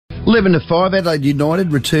11-5, Adelaide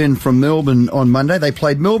United returned from Melbourne on Monday. They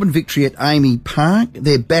played Melbourne Victory at Amy Park.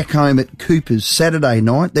 They're back home at Coopers Saturday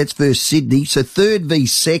night. That's versus Sydney. So third v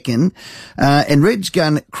second. And Reds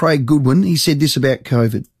gun Craig Goodwin, he said this about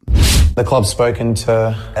COVID. The club's spoken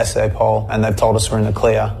to SA Pol and they've told us we're in the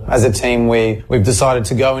clear. As a team, we've decided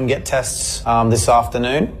to go and get tests this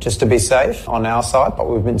afternoon just to be safe on our side, but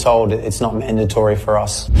we've been told it's not mandatory for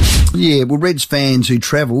us. Yeah, well, Reds fans who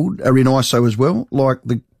travelled are in ISO as well, like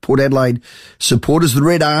the Port Adelaide supporters. The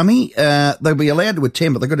Red Army, they'll be allowed to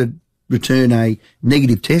attend, but they've got to return a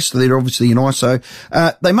negative test, so they're obviously in ISO.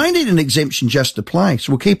 They may need an exemption just to play,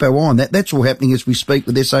 so we'll keep our eye on that. That's all happening as we speak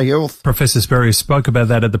with SA Health. Professor Sperry spoke about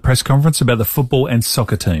that at the press conference about the football and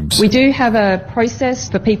soccer teams. We do have a process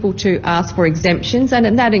for people to ask for exemptions,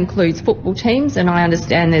 and that includes football teams, and I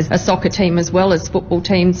understand there's a soccer team as well as football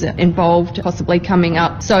teams involved possibly coming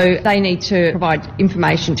up. So they need to provide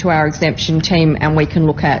information to our exemption team, and we can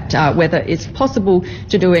look at whether it's possible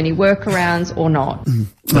to do any workarounds or not.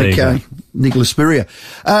 Okay, Nicola Spurrier.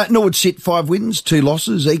 Norwood sit 5 wins, 2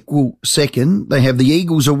 losses, equal second. They have the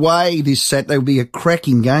Eagles away this Saturday. Will be a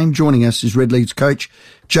cracking game. Joining us is Red Leeds coach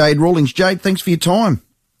Jade Rawlings. Jade, thanks for your time.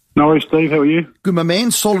 No worries, Steve. How are you? Good, my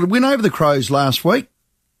man. Solid win over the Crows last week.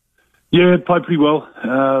 Yeah, played pretty well.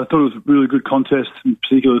 I thought it was a really good contest, in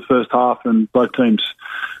particular the first half, and both teams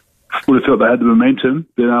would have felt they had the momentum.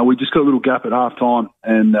 But we just got a little gap at half time,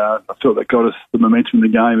 and I felt that got us the momentum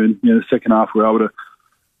in the game. And the second half we were able to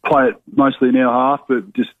play it mostly in our half,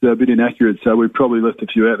 but just a bit inaccurate. So we probably left a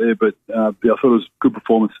few out there, but I thought it was a good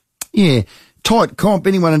performance. Yeah, tight comp.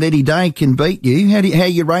 Anyone at any day can beat you. How are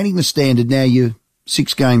you rating the standard now you're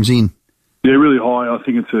 6 games in? Yeah, really high. I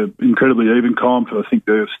think it's an incredibly even comp. I think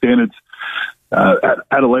the standards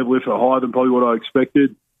at a level, if higher than probably what I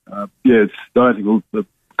expected. I don't think the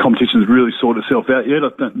competition's really sorted itself out yet.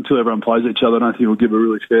 Until everyone plays each other, I don't think we'll give a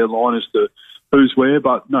really fair line as to who's where,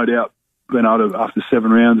 but no doubt, been able to, after 7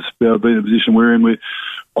 rounds, be in the position we're in. We're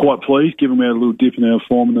quite pleased, given we had a little dip in our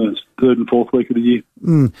form in the 3rd and 4th week of the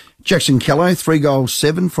year. Jackson Callow, 3 goals,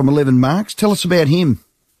 7 from 11 marks. Tell us about him.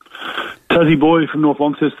 Tassie boy from North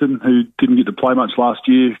Launceston, who didn't get to play much last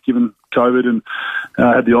year, given COVID, and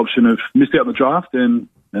had the option of missed out on the draft, and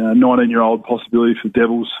 19-year-old possibility for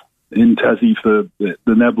Devils in Tassie for the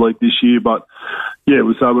NAB League this year. But,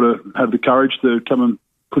 was able to have the courage to come and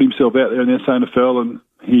put himself out there in the SANFL, and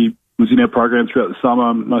he was in our program throughout the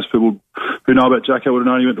summer. Most people who know about Jacko would have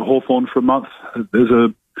known he went to Hawthorn for a month. There's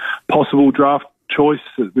a possible draft choice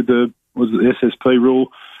with the SSP rule.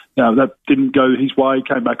 That didn't go his way.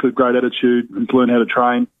 Came back with a great attitude and learned how to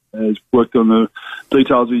train. He's worked on the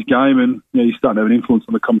details of his game, and he's starting to have an influence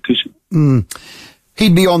on the competition.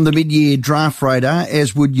 He'd be on the mid-year draft radar,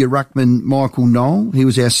 as would your ruckman Michael Knoll. He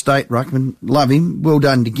was our state ruckman. Love him. Well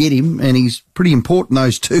done to get him, and he's pretty important,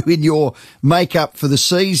 those two, in your make-up for the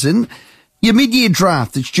season. Your mid-year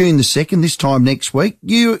draft, it's June the 2nd, this time next week.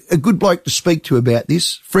 You're a good bloke to speak to about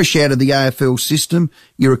this, fresh out of the AFL system.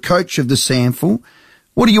 You're a coach of the SANFL.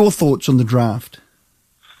 What are your thoughts on the draft?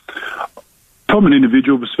 From an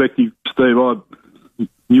individual perspective, Steve,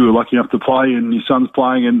 you were lucky enough to play, and your son's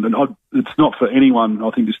playing, and it's not for anyone,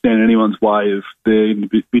 I think, to stand in anyone's way of their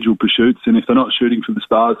individual pursuits. And if they're not shooting for the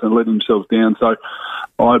stars, they're letting themselves down. So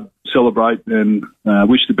I celebrate and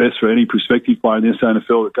wish the best for any prospective player in the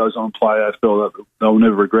SANFL that goes on and play AFL. They'll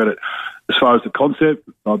never regret it. As far as the concept,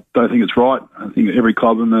 I don't think it's right. I think every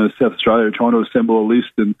club in South Australia are trying to assemble a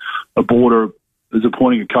list, and a board is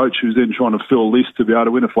appointing a coach who's then trying to fill a list to be able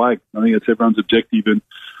to win a flag. I think that's everyone's objective. And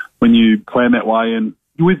when you plan that way, and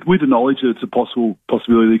with the knowledge that it's a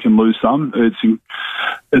possibility you can lose some,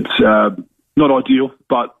 it's not ideal,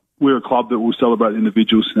 but we're a club that will celebrate the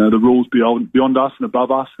individuals. The rules beyond us and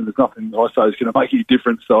above us, and there's nothing I say is going to make any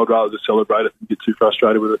difference, so I'd rather just celebrate it than get too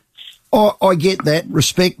frustrated with it. I get that,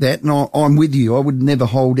 respect that, and I'm with you. I would never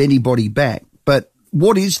hold anybody back. But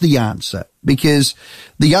what is the answer? Because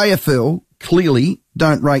the AFL clearly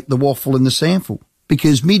don't rate the waffle and the SANFL,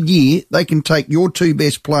 because mid-year they can take your 2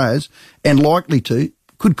 best players, and likely to,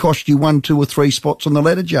 could cost you 1, 2 or 3 spots on the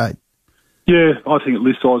ladder, Jade. Yeah, I think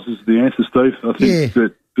list size is the answer, Steve. I think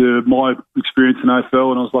that my experience in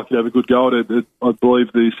AFL, and I was lucky to have a good go at it, I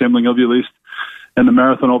believe the assembling of your list and the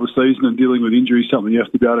marathon of a season and dealing with injury is something you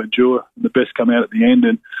have to be able to endure. And the best come out at the end,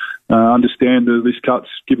 and understand the list cuts,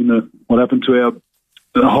 given what happened to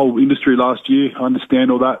the whole industry last year. I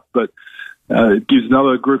understand all that, but it gives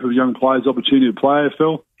another group of young players opportunity to play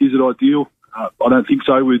AFL. Is it ideal? I don't think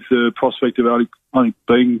so, with the prospect of only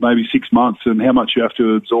being maybe 6 months, and how much you have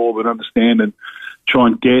to absorb and understand and try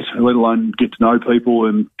and let alone get to know people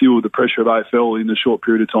and deal with the pressure of AFL in a short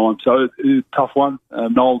period of time. So it's a tough one.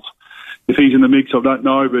 Noel's if he's in the mix, I don't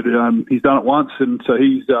know, but he's done it once, and so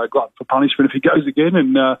he's glutton for punishment if he goes again,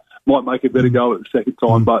 and might make a better go at the second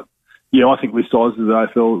time. But yeah, I think list size of the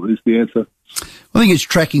AFL is the answer. I think it's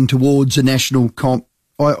tracking towards a national comp.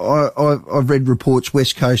 I've read reports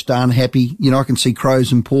West Coast aren't happy. You know, I can see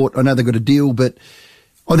Crows and Port. I know they've got a deal, but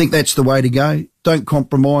I think that's the way to go. Don't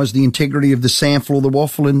compromise the integrity of the SANFL or the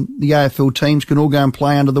Waffle, and the AFL teams can all go and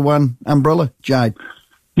play under the one umbrella. Jade?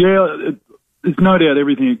 Yeah, there's no doubt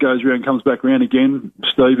everything that goes around comes back around again,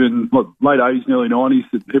 Stephen. Late 80s and early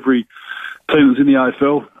 90s, that every team that was in the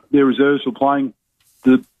AFL, their reserves were playing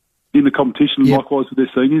in the competition, likewise with their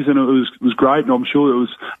seniors, and it was great, and I'm sure it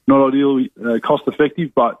was not ideally cost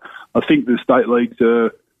effective, but I think the state leagues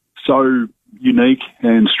are so unique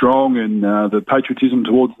and strong, and the patriotism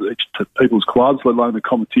towards people's clubs, let alone the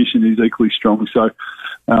competition, is equally strong. So,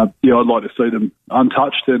 yeah, I'd like to see them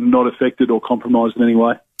untouched and not affected or compromised in any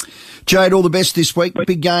way. Jade, all the best this week.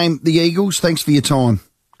 Big game, the Eagles. Thanks for your time.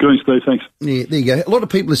 Good, Steve. Thanks. Yeah, there you go. A lot of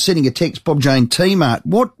people are sending a text, Bob Jane T-Mart.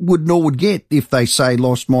 What would Norwood get if they, say,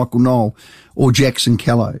 lost Michael Knoll or Jackson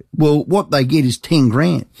Callow? Well, what they get is 10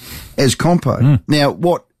 grand as compo. Now,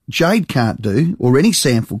 what Jade can't do, or any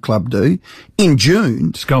SANFL club do, in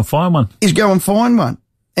June... Just go and find one. ...is go and find one.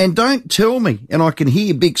 And don't tell me, and I can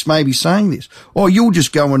hear Bix maybe saying this, you'll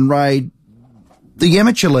just go and raid the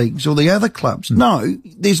amateur leagues or the other clubs. No,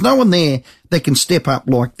 there's no one there that can step up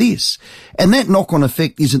like this. And that knock-on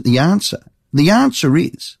effect isn't the answer. The answer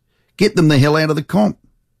is get them the hell out of the comp.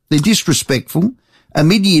 They're disrespectful. A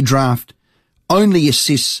mid-year draft only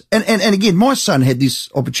assists. And again, my son had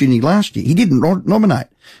this opportunity last year. He didn't nominate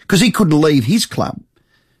because he couldn't leave his club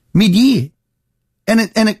mid-year.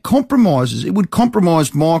 And it compromises. It would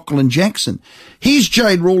compromise Michael and Jackson. Here's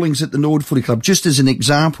Jade Rawlings at the Norwood Footy Club, just as an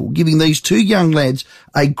example, giving these two young lads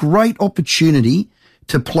a great opportunity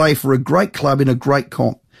to play for a great club in a great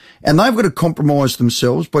comp. And they've got to compromise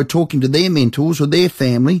themselves by talking to their mentors or their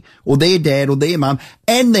family or their dad or their mum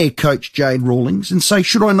and their coach, Jade Rawlings, and say,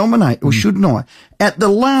 should I nominate or shouldn't I? At the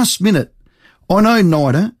last minute, I know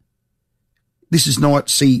Nida. This is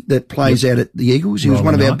Knightsy that plays out at the Eagles. He was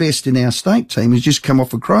one of our best in our state team. He's just come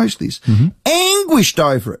off a Crows list. Anguished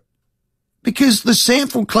over it because the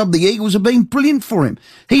SANFL club, the Eagles, have been brilliant for him.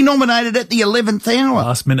 He nominated at the 11th hour.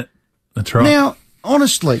 Last minute. That's right. Now,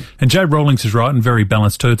 honestly. And Jade Rawlings is right and very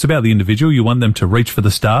balanced too. It's about the individual. You want them to reach for the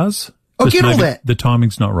stars. I get all that. The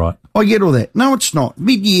timing's not right. I get all that. No, it's not.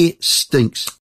 Mid-year stinks.